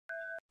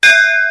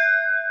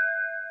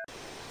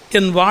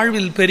என்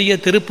வாழ்வில் பெரிய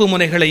திருப்பு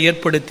முனைகளை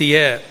ஏற்படுத்திய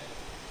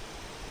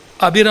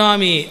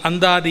அபிராமி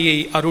அந்தாதியை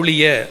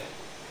அருளிய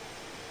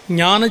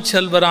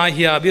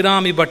ஞானச்செல்வராகிய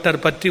அபிராமி பட்டர்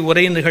பற்றி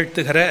உரை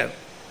நிகழ்த்துகிற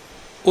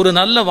ஒரு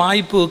நல்ல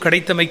வாய்ப்பு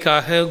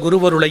கிடைத்தமைக்காக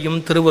குருவருளையும்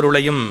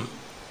திருவருளையும்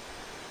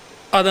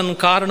அதன்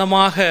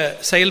காரணமாக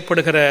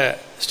செயல்படுகிற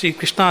ஸ்ரீ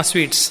கிருஷ்ணா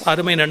ஸ்வீட்ஸ்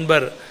அருமை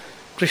நண்பர்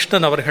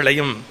கிருஷ்ணன்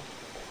அவர்களையும்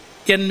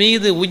என்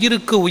மீது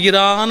உயிருக்கு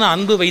உயிரான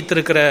அன்பு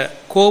வைத்திருக்கிற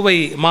கோவை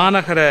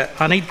மாநகர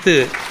அனைத்து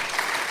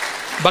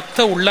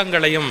பக்த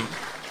உள்ளங்களையும்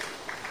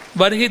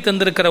வருகை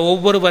தந்திருக்கிற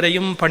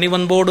ஒவ்வொருவரையும்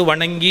பணிவன்போடு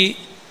வணங்கி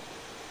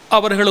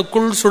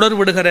அவர்களுக்குள் சுடர்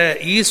விடுகிற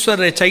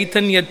ஈஸ்வர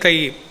சைத்தன்யத்தை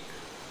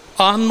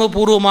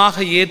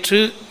ஆன்மபூர்வமாக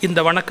ஏற்று இந்த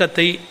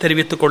வணக்கத்தை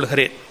தெரிவித்துக்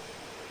கொள்கிறேன்.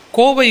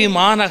 கோவை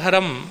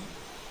மாநகரம்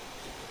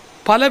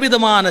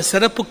பலவிதமான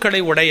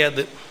சிறப்புகளை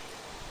உடையது.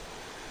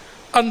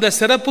 அந்த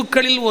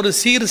சிறப்புகளில் ஒரு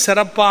சீர்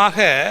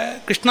சிறப்பாக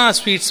கிருஷ்ணா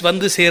ஸ்வீட்ஸ்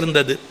வந்து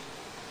சேர்ந்தது.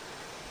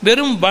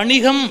 வெறும்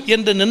வணிகம்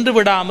என்று நின்று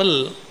விடாமல்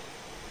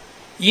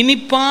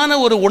இனிப்பான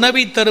ஒரு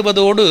உணவை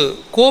தருவதோடு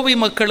கோவை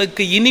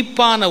மக்களுக்கு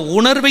இனிப்பான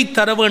உணர்வை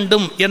தர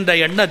வேண்டும் என்ற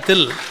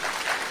எண்ணத்தில்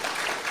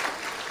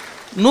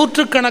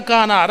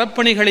நூற்றுக்கணக்கான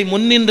அறப்பணிகளை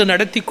முன்னின்று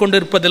நடத்தி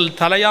கொண்டிருப்பதில்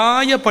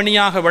தலையாய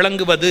பணியாக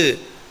விளங்குவது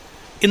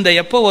இந்த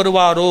எப்போ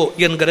வருவாரோ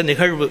என்கிற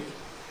நிகழ்வு.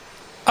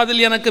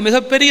 அதில் எனக்கு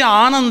மிகப்பெரிய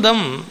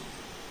ஆனந்தம்.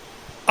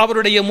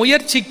 அவருடைய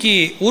முயற்சிக்கு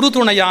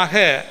உறுதுணையாக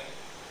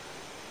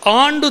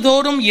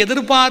ஆண்டுதோறும்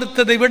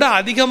எதிர்பார்த்ததை விட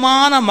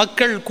அதிகமான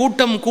மக்கள்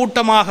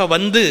கூட்டமாக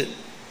வந்து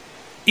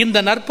இந்த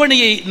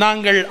நற்பணியை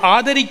நாங்கள்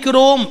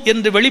ஆதரிக்கிறோம்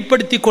என்று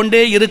வெளிப்படுத்தி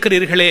கொண்டே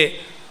இருக்கிறீர்களே,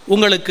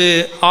 உங்களுக்கு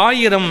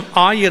ஆயிரம்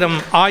ஆயிரம்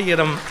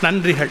ஆயிரம்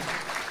நன்றிகள்.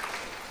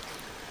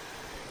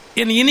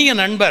 என் இனிய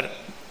நண்பர்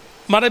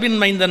மரபின்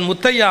மைந்தன்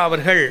முத்தையா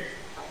அவர்கள்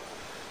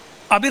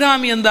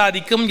அபிராமி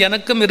அந்தாதிக்கும்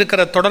எனக்கும்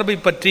இருக்கிற தொடர்பை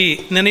பற்றி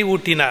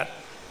நினைவூட்டினார்.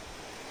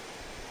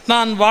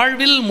 நான்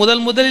வாழ்வில்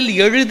முதலில்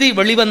எழுதி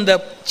வெளிவந்த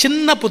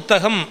சின்ன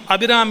புத்தகம்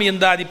அபிராமி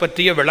அந்தாதி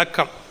பற்றிய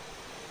விளக்கம்.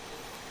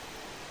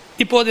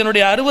 இப்போது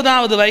என்னுடைய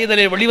 60வது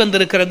வயதிலே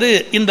வெளிவந்திருக்கிறது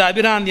இந்த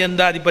அபிராமி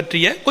அந்தாதி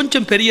பற்றிய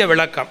கொஞ்சம் பெரிய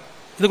விளக்கம்.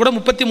 இது கூட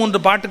 33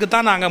 பாட்டுக்கு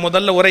தான் நாங்கள்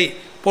முதல்ல உரை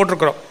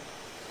போட்டிருக்கிறோம்.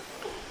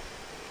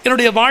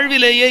 என்னுடைய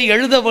வாழ்விலேயே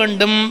எழுத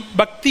வேண்டும்,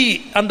 பக்தி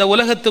அந்த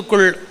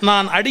உலகத்துக்குள்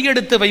நான்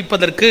அடியெடுத்து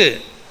வைப்பதற்கு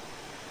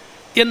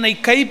என்னை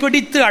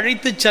கைப்பிடித்து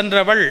அழைத்து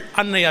சென்றவள்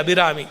அன்னை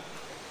அபிராமி.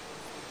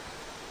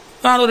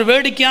 நான் ஒரு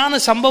வேடிக்கையான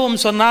சம்பவம்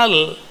சொன்னால்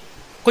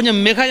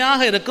கொஞ்சம்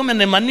மிகையாக இருக்கும்,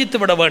 என்னை மன்னித்து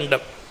விட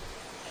வேண்டும்.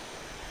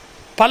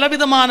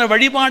 பலவிதமான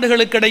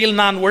வழிபாடுகளுக்கிடையில்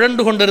நான்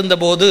உழண்டு கொண்டிருந்த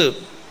போது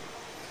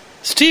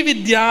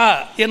ஸ்ரீவித்யா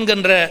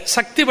என்கின்ற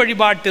சக்தி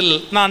வழிபாட்டில்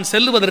நான்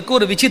செல்லுவதற்கு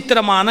ஒரு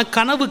விசித்திரமான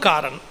கனவு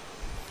காரணம்.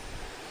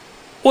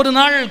 ஒரு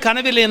நாள்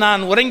கனவிலே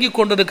நான் உறங்கிக்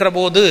கொண்டிருக்கிற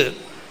போது,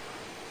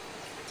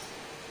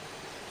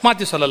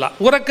 மாற்றி சொல்லலாம்,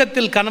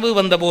 உறக்கத்தில் கனவு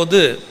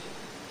வந்தபோது,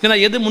 ஏன்னா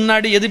எது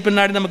முன்னாடி எது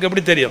பின்னாடி நமக்கு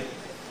எப்படி தெரியும்?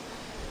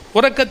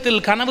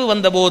 உறக்கத்தில் கனவு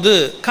வந்தபோது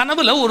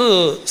கனவுல ஒரு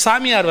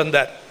சாமியார்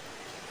வந்தார்.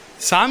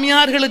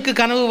 சாமியார்களுக்கு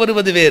கனவு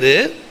வருவது வேறு,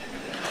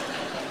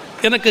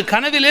 எனக்கு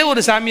கனவிலே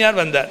ஒரு சாமியார்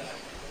வந்தார்.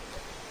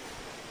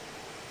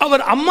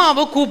 அவர்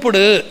அம்மாவை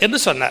கூப்பிடு என்று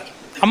சொன்னார்.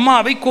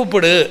 அம்மாவை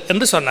கூப்பிடு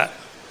என்று சொன்னார்.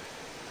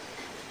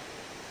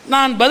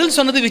 நான் பதில்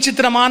சொன்னது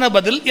விசித்திரமான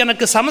பதில்.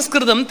 எனக்கு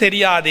சமஸ்கிருதம்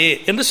தெரியாதே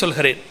என்று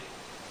சொல்கிறேன்.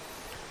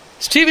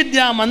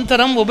 ஸ்ரீவித்யா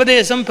மந்திரம்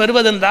உபதேசம்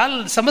பெறுவதென்றால்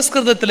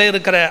சமஸ்கிருதத்தில்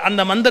இருக்கிற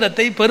அந்த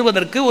மந்திரத்தை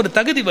பெறுவதற்கு ஒரு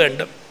தகுதி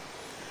வேண்டும்.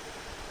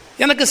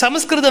 எனக்கு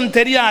சமஸ்கிருதம்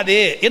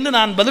தெரியாதே என்று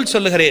நான் பதில்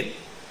சொல்லுகிறேன்.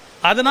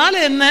 அதனால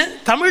என்ன,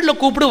 தமிழில்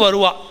கூப்பிடு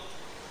வருவா.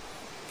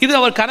 இது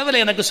அவர்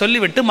கனவில் எனக்கு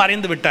சொல்லிவிட்டு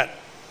மறைந்து விட்டார்.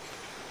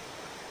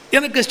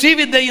 எனக்கு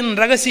ஸ்ரீவித்யின்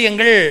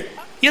ரகசியங்கள்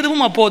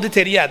எதுவும் அப்போது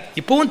தெரியாது.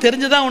 இப்போவும்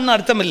தெரிஞ்சதான் ஒன்றும்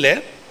அர்த்தம் இல்லை.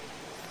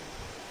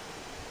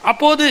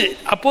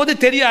 அப்போது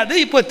தெரியாது,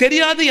 இப்போ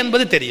தெரியாது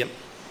என்பது தெரியும்.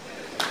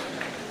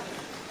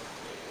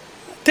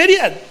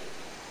 தெரியாது.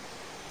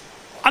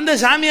 அந்த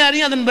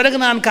சாமியாரையும் அதன்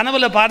பிறகு நான்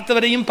கனவுல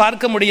பார்த்தவரையும்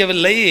பார்க்க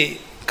முடியவில்லை.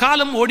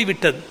 காலம்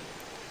ஓடிவிட்டது.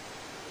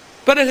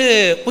 பிறகு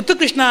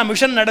முத்துகிருஷ்ணா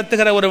மிஷன்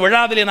நடத்துகிற ஒரு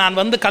விழாவிலே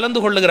நான் வந்து கலந்து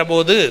கொள்ளுகிற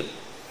போது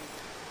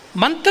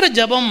மந்திர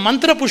ஜபம்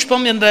மந்திர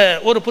புஷ்பம் என்ற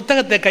ஒரு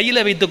புத்தகத்தை கையில்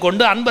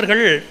வைத்துக்கொண்டு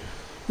அன்பர்கள்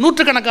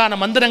நூற்றுக்கணக்கான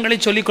மந்திரங்களை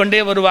சொல்லிக்கொண்டே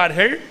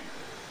வருவார்கள்.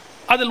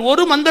 அதில்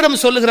ஒரு மந்திரம்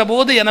சொல்லுகிற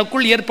போது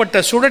எனக்குள்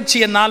ஏற்பட்ட சுழற்சி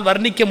என்னால்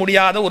வர்ணிக்க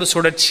முடியாத ஒரு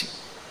சுழற்சி.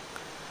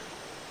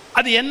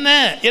 அது என்ன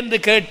என்று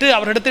கேட்டு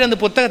அவரிடத்தில் அந்த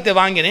புத்தகத்தை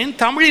வாங்கினேன்.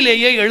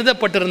 தமிழிலேயே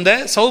எழுதப்பட்டிருந்த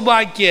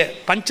சௌபாக்கிய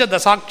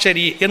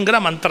பஞ்சதசாட்சரி என்கிற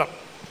மந்திரம்.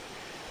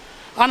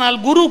 ஆனால்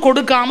குரு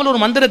கொடுக்காமல் ஒரு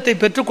மந்திரத்தை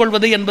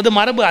பெற்றுக்கொள்வது என்பது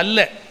மரபு அல்ல.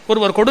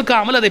 ஒருவர்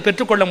கொடுக்காமல் அதை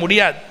பெற்றுக்கொள்ள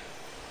முடியாது.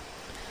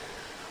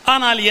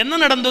 ஆனால் என்ன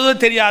நடந்ததோ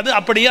தெரியாது,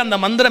 அப்படியே அந்த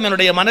மந்திரம்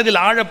என்னுடைய மனதில்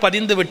ஆழ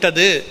பதிந்து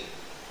விட்டது.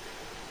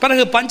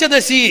 பிறகு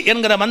பஞ்சதசி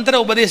என்கிற மந்திர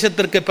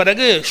உபதேசத்திற்கு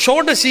பிறகு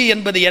ஷோடசி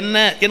என்பது என்ன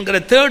என்கிற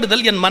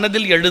தேடுதல் என்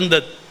மனதில்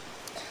எழுந்தது.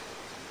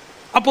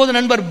 அப்போது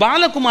நண்பர்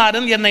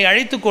பாலகுமாரன் என்னை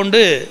அழைத்து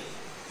கொண்டு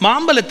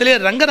மாம்பலத்திலே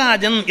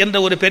ரங்கராஜன் என்ற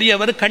ஒரு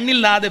பெரியவர்,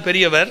 கண்ணில்லாத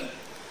பெரியவர்,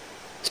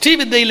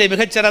 ஸ்ரீவித்தையிலே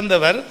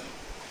மிகச்சிறந்தவர்,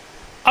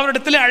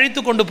 அவரிடத்தில்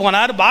அழைத்து கொண்டு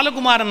போனார்.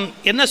 பாலகுமாரன்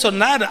என்ன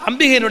சொன்னார்,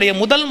 அம்பிகையினுடைய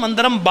முதல்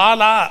மந்திரம்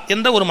பாலா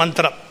என்ற ஒரு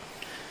மந்திரம்.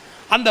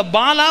 அந்த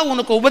பாலா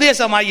உனக்கு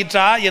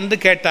உபதேசமாயிற்றா என்று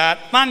கேட்டார்.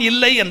 நான்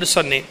இல்லை என்று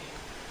சொன்னேன்.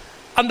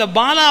 அந்த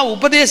பாலா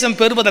உபதேசம்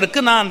பெறுவதற்கு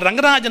நான்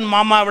ரங்கராஜன்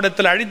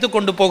மாமாவிடத்தில் அழைத்து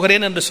கொண்டு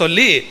போகிறேன் என்று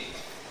சொல்லி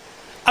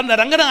அந்த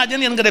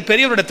ரங்கராஜன் என்கிற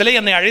பெரியவரிடத்தில்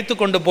என்னை அழைத்து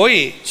கொண்டு போய்,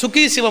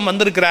 சுகி சிவம்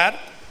வந்திருக்கிறார்,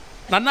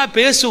 நன்னா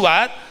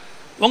பேசுவார்,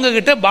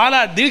 உங்ககிட்ட பாலா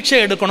தீட்சை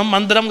எடுக்கணும்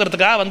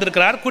மந்திரம்ங்கிறதுக்காக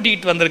வந்திருக்கிறார்,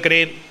 கூட்டிகிட்டு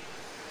வந்திருக்கிறேன்.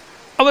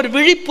 அவர்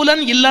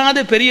விழிப்புலன் இல்லாத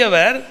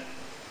பெரியவர்.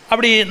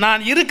 அப்படி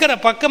நான் இருக்கிற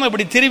பக்கம்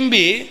இப்படி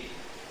திரும்பி,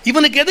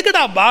 இவனுக்கு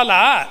எதுக்குடா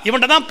பாலா,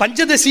 இவன்கிட்ட தான்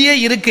பஞ்சதசியே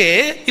இருக்கு,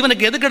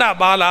 இவனுக்கு எதுக்குடா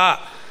பாலா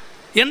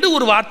என்று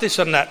ஒரு வார்த்தை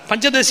சொன்னார்.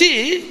 பஞ்சதசி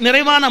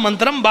நிறைவான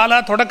மந்திரம், பாலா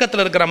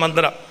தொடக்கத்தில் இருக்கிற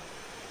மந்திரம்.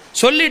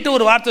 சொல்லிட்டு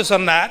ஒரு வார்த்தை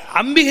சொன்னார்,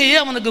 அம்பிகையே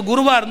அவனுக்கு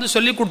குருவா இருந்து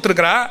சொல்லி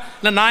கொடுத்துருக்கிறா,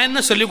 இல்லை நான்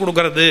என்ன சொல்லி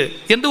கொடுக்கறது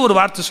என்று ஒரு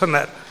வார்த்தை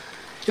சொன்னார்.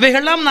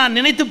 இவைகள்லாம் நான்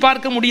நினைத்து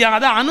பார்க்க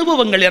முடியாத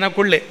அனுபவங்கள்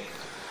எனக்குள்ளே.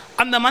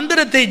 அந்த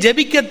மந்திரத்தை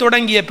ஜபிக்க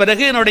தொடங்கிய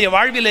பிறகு என்னுடைய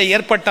வாழ்விலே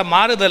ஏற்பட்ட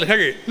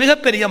மாறுதல்கள்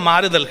மிகப்பெரிய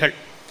மாறுதல்கள்.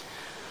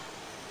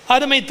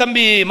 அருமை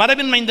தம்பி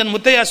மரபின் மைந்தன்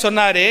முத்தையா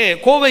சொன்னாரே,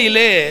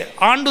 கோவையிலே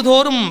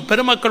ஆண்டுதோறும்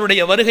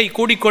பெருமக்களுடைய வருகை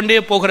கூடிக்கொண்டே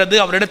போகிறது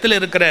அவரிடத்தில்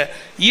இருக்கிற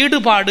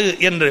ஈடுபாடு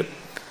என்று.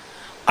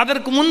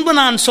 அதற்கு முன்பு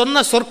நான்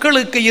சொன்ன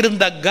சொற்களுக்கு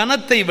இருந்த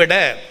கனத்தை விட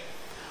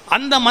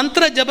அந்த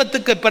மந்திர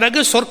ஜபத்துக்கு பிறகு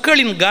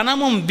சொற்களின்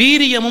கனமும்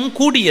வீரியமும்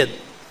கூடியது.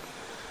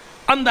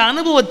 அந்த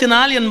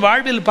அனுபவத்தினால் என்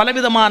வாழ்வில்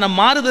பலவிதமான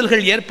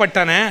மாறுதல்கள்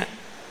ஏற்பட்டன.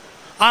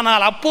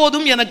 ஆனால்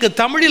அப்போதும் எனக்கு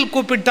தமிழில்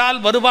கூப்பிட்டால்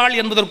வருவாள்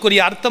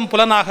என்பதற்குரிய அர்த்தம்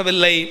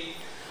புலனாகவில்லை.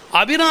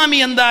 அபிராமி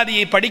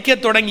அந்தாதியை படிக்க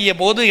தொடங்கிய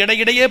போது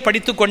இடையிடையே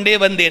படித்து கொண்டே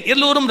வந்தேன்.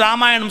 எல்லோரும்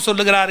ராமாயணம்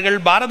சொல்லுகிறார்கள்,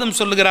 பாரதம்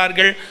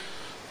சொல்லுகிறார்கள்.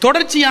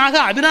 தொடர்ச்சியாக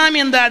அபிராமி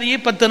அந்தாதியை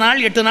 10 நாள்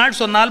 8 நாள்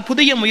சொன்னால்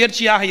புதிய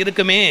முயற்சியாக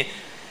இருக்குமே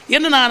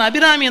என்று நான்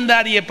அபிராமி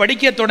அந்தாதியை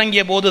படிக்க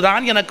தொடங்கிய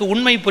போதுதான் எனக்கு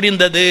உண்மை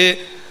புரிந்தது.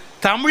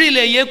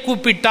 தமிழிலேயே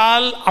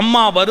கூப்பிட்டால்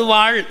அம்மா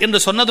வருவாள் என்று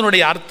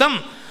சொன்னதனுடைய அர்த்தம்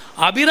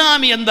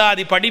அபிராமி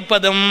அந்தாதி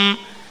படிப்பதும்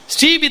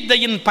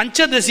ஸ்ரீவித்தையின்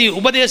பஞ்சதசி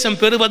உபதேசம்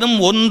பெறுவதும்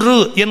ஒன்று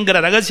என்கிற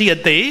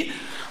ரகசியத்தை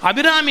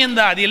அபிராமி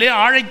அந்தாதியிலே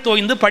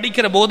ஆழைத்தோய்ந்து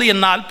படிக்கிற போது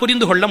என்னால்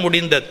புரிந்து கொள்ள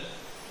முடிந்தது.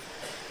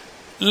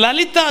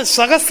 லலிதா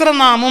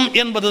சகஸ்ரநாமம்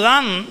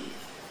என்பதுதான்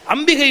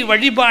அம்பிகை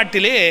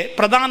வழிபாட்டிலே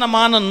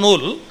பிரதானமான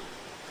நூல்.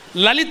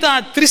 லலிதா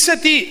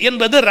திரிசதி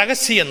என்பது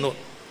ரகசிய நூல்.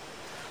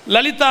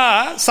 லலிதா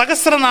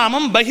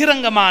சகஸ்ரநாமம்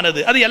பகிரங்கமானது,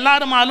 அது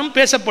எல்லாருமாலும்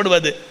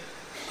பேசப்படுவது.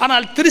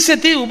 ஆனால்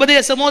திரிசதி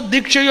உபதேசமோ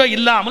தீட்சையோ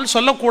இல்லாமல்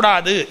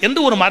சொல்லக்கூடாது என்று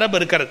ஒரு மரபு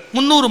இருக்கிறது.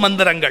 300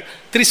 மந்திரங்கள்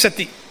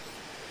திரிசதி.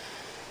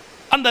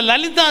 அந்த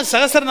லலிதா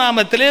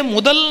சகஸ்ரநாமத்திலே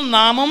முதல்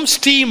நாமம்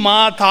ஸ்ரீ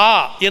மாதா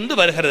என்று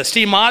வருகிறது.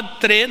 ஸ்ரீ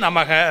மாத்ரே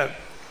நமக,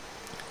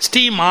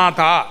 ஸ்ரீ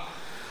மாதா,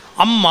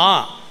 அம்மா,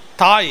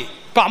 தாய்.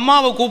 இப்போ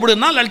அம்மாவை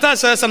கூப்பிடுன்னா லலிதா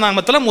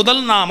சகஸ்ரநாமத்தில்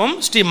முதல் நாமம்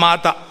ஸ்ரீ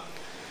மாதா.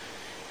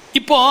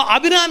 இப்போ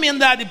அபிராமி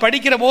அந்தாதி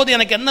படிக்கிற போது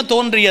எனக்கு என்ன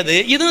தோன்றியது,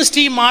 இதுவும்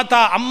ஸ்ரீ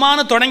மாதா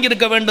அம்மானு தொடங்கி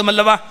இருக்க வேண்டும்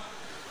அல்லவா?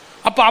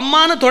 அப்போ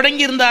அம்மானு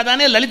தொடங்கி இருந்தால்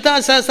தானே லலிதா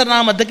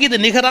சகஸ்ரநாமத்துக்கு இது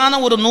நிகரான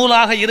ஒரு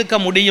நூலாக இருக்க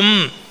முடியும்.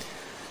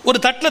 ஒரு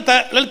தட்டில்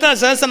லலிதா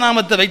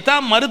சகஸ்ரநாமத்தை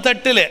வைத்தால் மறு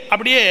தட்டில்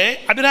அப்படியே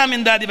அபிராமி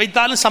அந்தாதி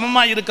வைத்தாலும்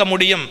சமமாக இருக்க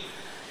முடியும்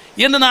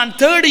என்று நான்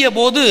தேடிய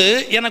போது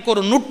எனக்கு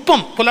ஒரு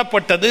நுட்பம்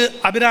புலப்பட்டது.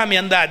 அபிராமி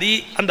அந்தாதி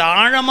அந்த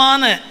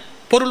ஆழமான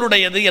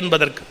பொருளுடையது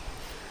என்பதற்கு.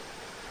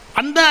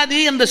 அந்தாதி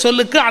என்ற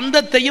சொல்லுக்கு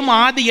அந்தத்தையும்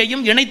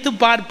ஆதியையும் இணைத்து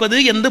பார்ப்பது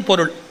என்று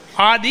பொருள்.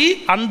 ஆதி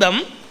அந்தம்,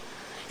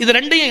 இது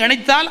ரெண்டையும்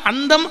இணைத்தால்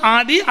அந்தம்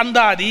ஆதி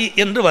அந்தாதி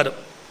என்று வரும்.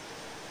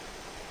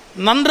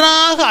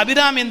 நன்றாக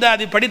அபிராமி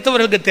அந்தாதி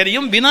படித்தவர்களுக்கு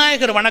தெரியும்,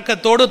 விநாயகர்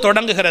வணக்கத்தோடு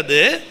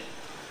தொடங்குகிறது.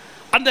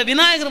 அந்த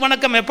விநாயகர்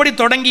வணக்கம் எப்படி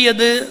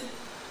தொடங்கியது?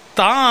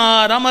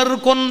 தாரமர்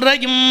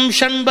கொன்றையும்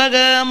ஷண்பக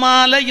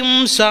மாலையும்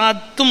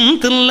சாத்தும்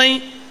தில்லை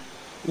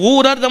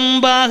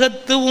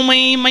ஊரதம்பாகத்து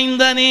உமை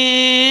மைந்தனே.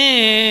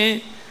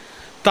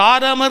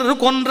 தாரமர்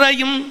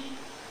கொன்றையும்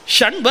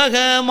ஷண்பக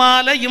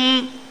மாலையும்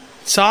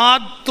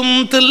சாத்தும்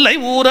தில்லை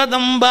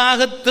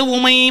ஊரதம்பாகத்து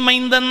உமை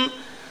மைந்தன்.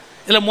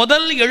 இதில்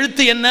முதல்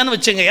எழுத்து என்னன்னு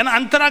வச்சுங்க. ஏன்னா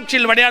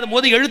அந்தராட்சியில் விளையாடும்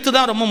போது எழுத்து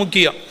தான் ரொம்ப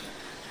முக்கியம்.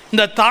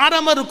 இந்த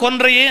தாரமர்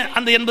கொன்றையே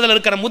அந்த என்பதில்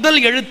இருக்கிற முதல்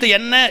எழுத்து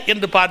என்ன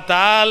என்று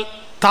பார்த்தால்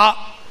தா.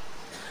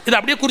 இதை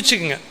அப்படியே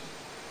குறிச்சுக்குங்க.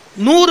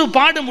 100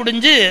 பாடு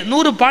முடிஞ்சு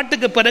 100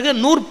 பாட்டுக்கு பிறகு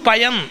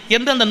நூற்பயன்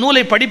என்று அந்த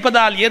நூலை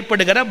படிப்பதால்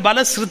ஏற்படுகிற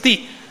பலஸ்ருதி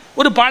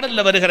ஒரு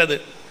பாடலில் வருகிறது.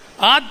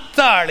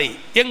 ஆத்தாளை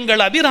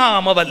எங்கள்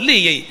அபிராம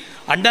வல்லியை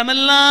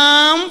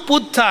அண்டமெல்லாம்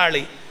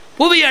பூத்தாளை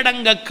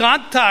புவியடங்க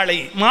காத்தாளை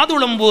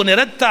மாதுளம்பூ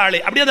நிறத்தாளை,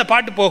 அப்படியே அந்த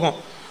பாட்டு போகும்.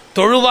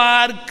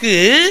 தொழுவார்க்கு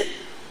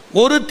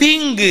ஒரு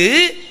தீங்கு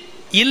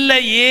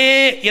இல்லையே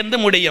என்று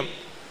முடியும்.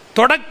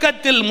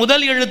 தொடக்கத்தில்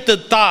முதல் எழுத்து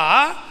தா,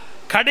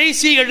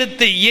 கடைசி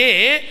எழுத்து ஏ.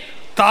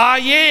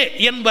 தாயே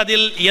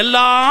என்பதில்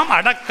எல்லாம்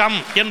அடக்கம்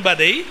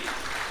என்பதை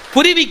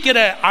புரிவிக்கிற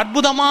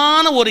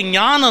அற்புதமான ஒரு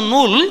ஞான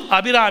நூல்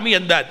அபிராமி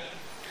அந்தாதி.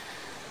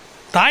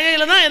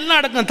 தாயில தான் எல்லாம்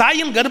அடக்கம்.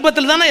 தாயின்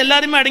கர்ப்பத்தில் தானே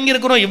எல்லாருமே அடங்கி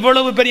இருக்கிறோம்.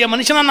 இவ்வளவு பெரிய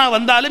மனுஷனா நான்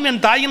வந்தாலும் என்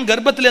தாயின்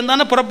கர்ப்பத்தில்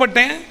தானே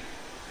புறப்பட்டேன்.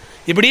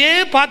 இப்படியே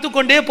பார்த்து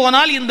கொண்டே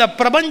போனால் இந்த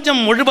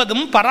பிரபஞ்சம்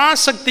முழுவதும்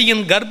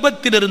பராசக்தியின்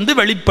கர்ப்பத்திலிருந்து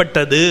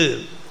வெளிப்பட்டது.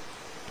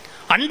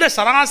 அண்ட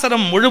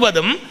சராசரம்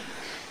முழுவதும்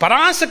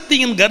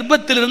பராசக்தியின்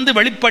கர்ப்பத்திலிருந்து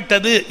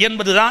வெளிப்பட்டது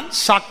என்பதுதான்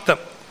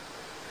சாக்தம்.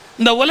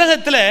 இந்த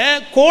உலகத்தில்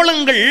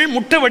கோலங்கள்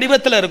முட்டை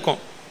வடிவத்தில்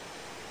இருக்கும்.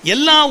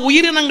 எல்லா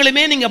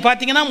உயிரினங்களுமே நீங்கள்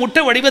பார்த்தீங்கன்னா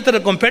முட்டை வடிவத்தில்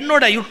இருக்கும்.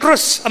 பெண்ணோட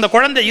யுட்ரஸ் அந்த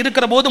குழந்தை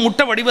இருக்கிற போது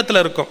முட்டை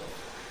வடிவத்தில் இருக்கும்.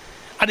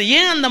 அது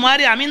ஏன் அந்த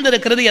மாதிரி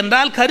அமைந்திருக்கிறது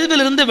என்றால்,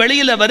 கருவிலிருந்து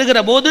வெளியில் வருகிற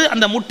போது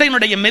அந்த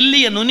முட்டையினுடைய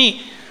மெல்லிய நுனி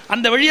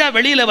அந்த வழியாக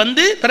வெளியில்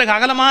வந்து பிறகு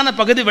அகலமான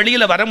பகுதி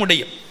வெளியில் வர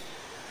முடியும்.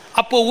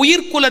 அப்போது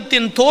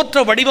உயிர்குலத்தின்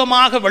தோற்ற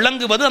வடிவமாக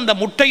விளங்குவது அந்த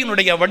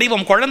முட்டையினுடைய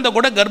வடிவம். குழந்தை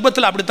கூட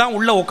கர்ப்பத்தில் அப்படித்தான்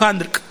உள்ளே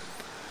உட்கார்ந்துருக்கு.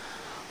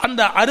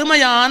 அந்த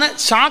அருமையான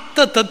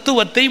சாக்த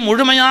தத்துவத்தை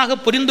முழுமையாக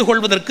புரிந்து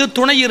கொள்வதற்கு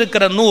துணை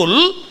இருக்கிற நூல்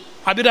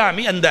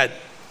அபிராமி அந்தாதி.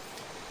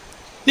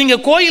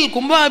 நீங்கள் கோயில்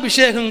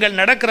கும்பாபிஷேகங்கள்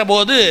நடக்கிற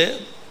போது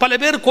பல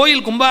பேர்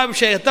கோயில்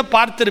கும்பாபிஷேகத்தை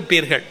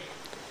பார்த்திருப்பீர்கள்.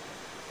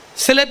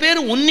 சில பேர்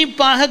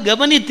உன்னிப்பாக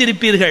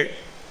கவனித்திருப்பீர்கள்.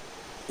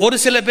 ஒரு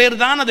சில பேர்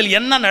தான் அதில்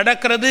என்ன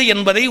நடக்கிறது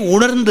என்பதை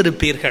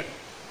உணர்ந்திருப்பீர்கள்.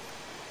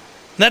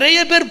 நிறைய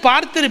பேர்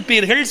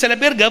பார்த்திருப்பீர்கள், சில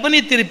பேர்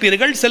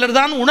கவனித்திருப்பீர்கள், சிலர்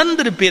தான்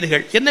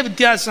உணர்ந்திருப்பீர்கள். என்ன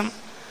வித்தியாசம்?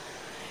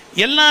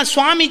 எல்லா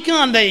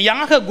சுவாமிக்கும் அந்த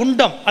யாக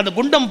குண்டம், அந்த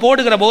குண்டம்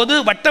போடுகிற போது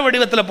வட்ட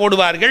வடிவத்தில்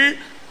போடுவார்கள்.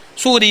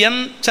 சூரியன்,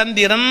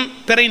 சந்திரன்,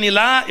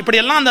 பிறைநிலா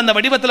இப்படியெல்லாம் அந்த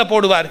வடிவத்தில்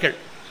போடுவார்கள்.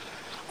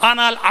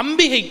 ஆனால்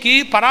அம்பிகைக்கு,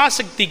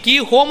 பராசக்திக்கு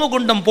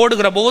ஹோமகுண்டம்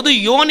போடுகிற போது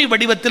யோனி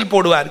வடிவத்தில்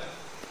போடுவார்கள்.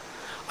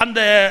 அந்த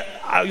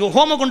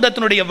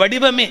ஹோமகுண்டத்தினுடைய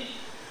வடிவமே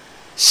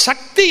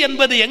சக்தி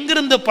என்பது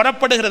எங்கிருந்து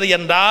புறப்படுகிறது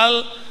என்றால்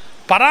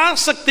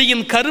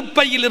பராசக்தியின்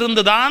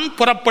கருப்பையிலிருந்து தான்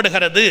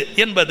புறப்படுகிறது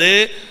என்பது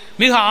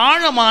மிக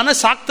ஆழமான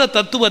சாக்த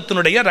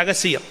தத்துவத்தினுடைய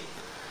ரகசியம்.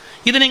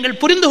 இது நீங்கள்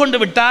புரிந்து கொண்டு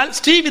விட்டால்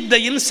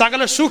ஸ்ரீவித்தையின்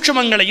சகல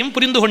சூக்ஷ்மங்களையும்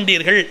புரிந்து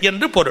கொண்டீர்கள்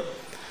என்று பொருள்.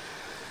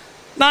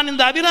 நான்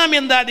இந்த அபிராமி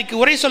அந்தாதிக்கு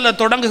உரை சொல்ல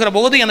தொடங்குகிற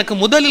போது எனக்கு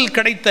முதலில்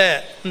கிடைத்த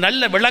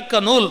நல்ல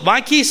விளக்க நூல்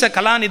வாக்கீச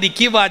கலாநிதி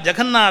கீவா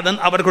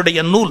ஜெகநாதன்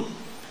அவர்களுடைய நூல்.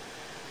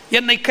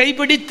 என்னை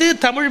கைப்பிடித்து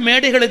தமிழ்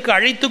மேடைகளுக்கு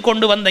அழைத்து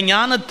கொண்டு வந்த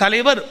ஞான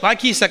தலைவர்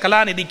வாக்கீச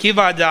கலாநிதி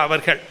கீவாஜா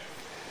அவர்கள்.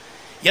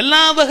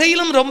 எல்லா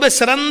வகையிலும் ரொம்ப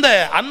சிறந்த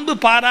அன்பு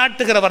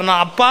பாராட்டுகிறவர்.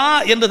 நான் அப்பா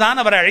என்று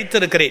தான் அவரை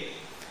அழைத்திருக்கிறேன்.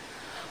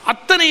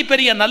 அத்தனை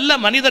பெரிய நல்ல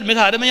மனிதர். மிக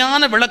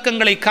அருமையான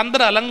விளக்கங்களை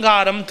கந்தர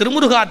அலங்காரம்,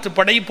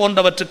 திருமுருகாற்றுப்படை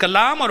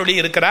போன்றவற்றுக்கெல்லாம்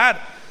அவருடைய இருக்கிறார்.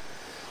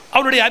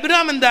 அவருடைய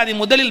அபிராமந்தாதி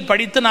முதலில்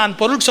படித்து நான்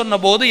பொருள் சொன்ன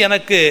போது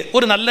எனக்கு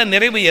ஒரு நல்ல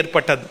நிறைவு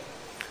ஏற்பட்டது.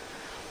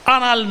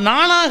 ஆனால்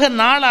நாளாக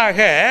நாளாக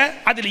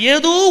அதில்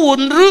ஏதோ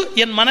ஒன்று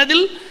என்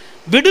மனதில்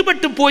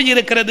விடுபட்டு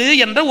போயிருக்கிறது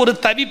என்ற ஒரு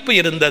தவிப்பு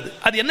இருந்தது.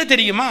 அது என்ன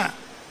தெரியுமா?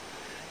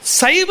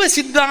 சைவ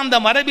சித்தாந்த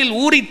மரபில்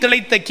ஊறி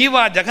திளைத்த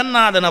கீவா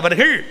ஜெகநாதன்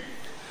அவர்கள்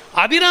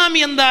அபிராமி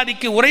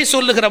அந்தாதிக்கு உரை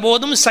சொல்லுகிற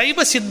போதும்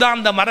சைவ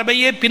சித்தாந்த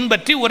மரபையே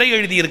பின்பற்றி உரை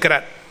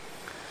எழுதியிருக்கிறார்.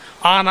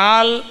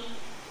 ஆனால்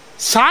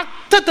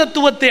சாக்த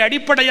தத்துவத்தை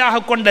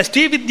அடிப்படையாக கொண்ட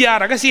ஸ்ரீவித்யா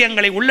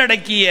ரகசியங்களை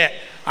உள்ளடக்கிய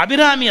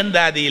அபிராமி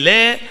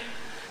அந்தாதியிலே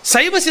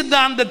சைவ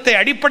சித்தாந்தத்தை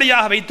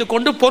அடிப்படையாக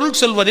வைத்துக்கொண்டு பொருள்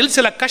சொல்வதில்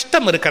சில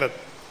கஷ்டம் இருக்கிறது.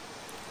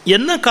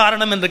 என்ன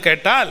காரணம் என்று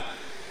கேட்டால்,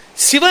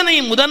 சிவனை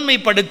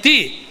முதன்மைப்படுத்தி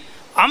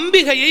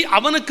அம்பிகையை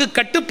அவனுக்கு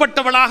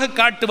கட்டுப்பட்டவளாக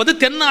காட்டுவது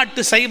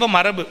தென்னாட்டு சைவ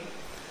மரபு.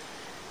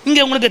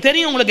 இங்கே உங்களுக்கு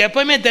தெரியும், உங்களுக்கு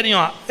எப்பவுமே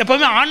தெரியும்,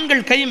 எப்பவுமே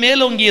ஆண்கள் கை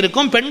மேலோங்கி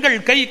இருக்கும், பெண்கள்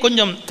கை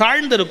கொஞ்சம்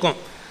தாழ்ந்து இருக்கும்.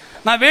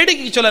 நான்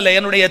வேடிக்கைக்கு சொல்லலை.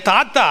 என்னுடைய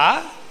தாத்தா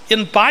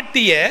என்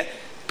பாட்டியை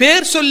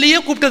பேர் சொல்லியே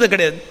கூப்பிட்டது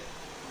கிடையாது.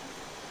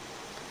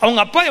 அவங்க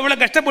அப்பா எவ்வளோ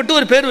கஷ்டப்பட்டு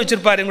ஒரு பேர்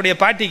வச்சிருப்பார் எங்களுடைய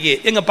பாட்டிக்கு.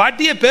 எங்கள்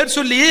பாட்டியை பேர்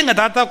சொல்லியே எங்கள்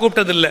தாத்தா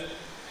கூப்பிட்டது இல்லை.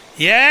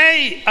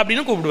 ஏய்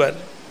அப்படின்னு கூப்பிடுவார்.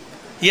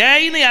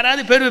 ஏய்னு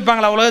யாராவது பேர்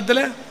வைப்பாங்களா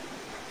உலகத்தில்?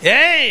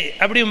 ஏய்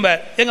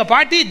அப்படிம்பார். எங்கள்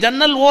பாட்டி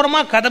ஜன்னல்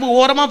ஓரமாக கதவு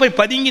ஓரமாக போய்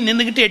பதுங்கி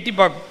நின்றுக்கிட்டு எட்டி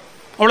பார்க்கும்.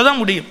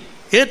 அவ்வளோதான் முடியும்.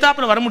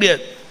 ஏத்தாப்பில் வர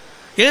முடியாது.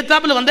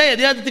 ஏத்தாப்பில் வந்தால்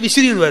எதையாவது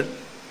விசிறிடுவார்.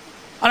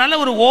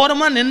 அதனால் ஒரு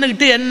ஓரமாக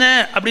நின்றுக்கிட்டு என்ன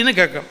அப்படின்னு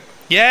கேட்கும்.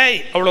 ஏய்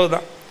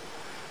அவ்வளவுதான்.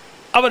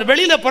 அவர்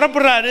வெளியில்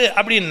புறப்படுறாரு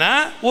அப்படின்னா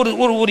ஒரு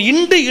ஒரு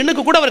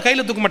இணுக்கு கூட அவர்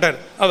கையில் தூக்க மாட்டார்.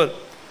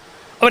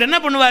 அவர் என்ன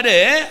பண்ணுவார்?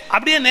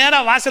 அப்படியே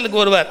நேராக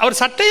வாசலுக்கு வருவார். அவர்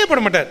சட்டையே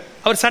போட மாட்டார்.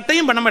 அவர்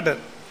சட்டையும் பண்ண மாட்டார்.